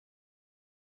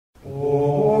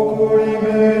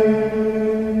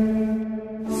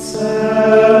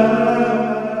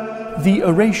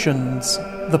orations,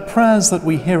 the prayers that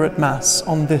we hear at Mass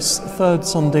on this third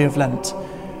Sunday of Lent,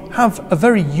 have a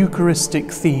very Eucharistic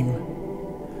theme.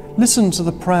 Listen to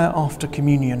the prayer after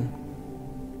communion.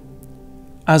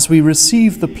 As we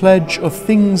receive the pledge of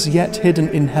things yet hidden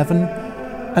in heaven,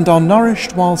 and are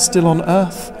nourished while still on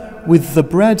earth with the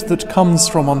bread that comes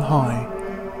from on high,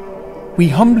 we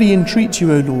humbly entreat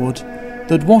you, O Lord,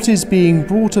 that what is being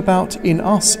brought about in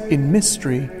us in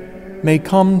mystery may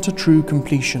come to true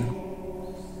completion.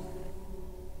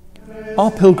 Our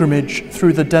pilgrimage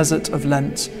through the desert of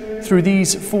Lent, through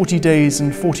these 40 days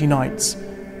and 40 nights,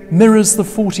 mirrors the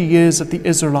 40 years of the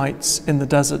Israelites in the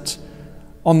desert,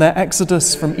 on their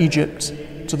exodus from Egypt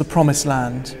to the Promised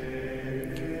Land.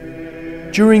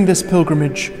 During this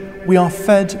pilgrimage, we are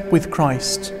fed with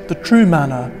Christ, the true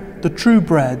manna, the true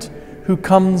bread, who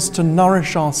comes to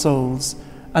nourish our souls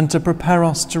and to prepare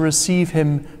us to receive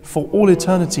him for all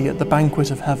eternity at the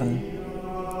banquet of heaven.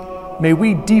 May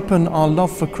we deepen our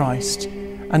love for Christ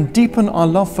and deepen our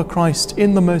love for Christ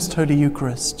in the Most Holy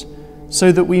Eucharist,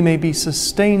 so that we may be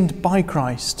sustained by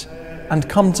Christ and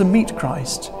come to meet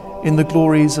Christ in the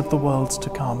glories of the world to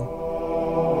come.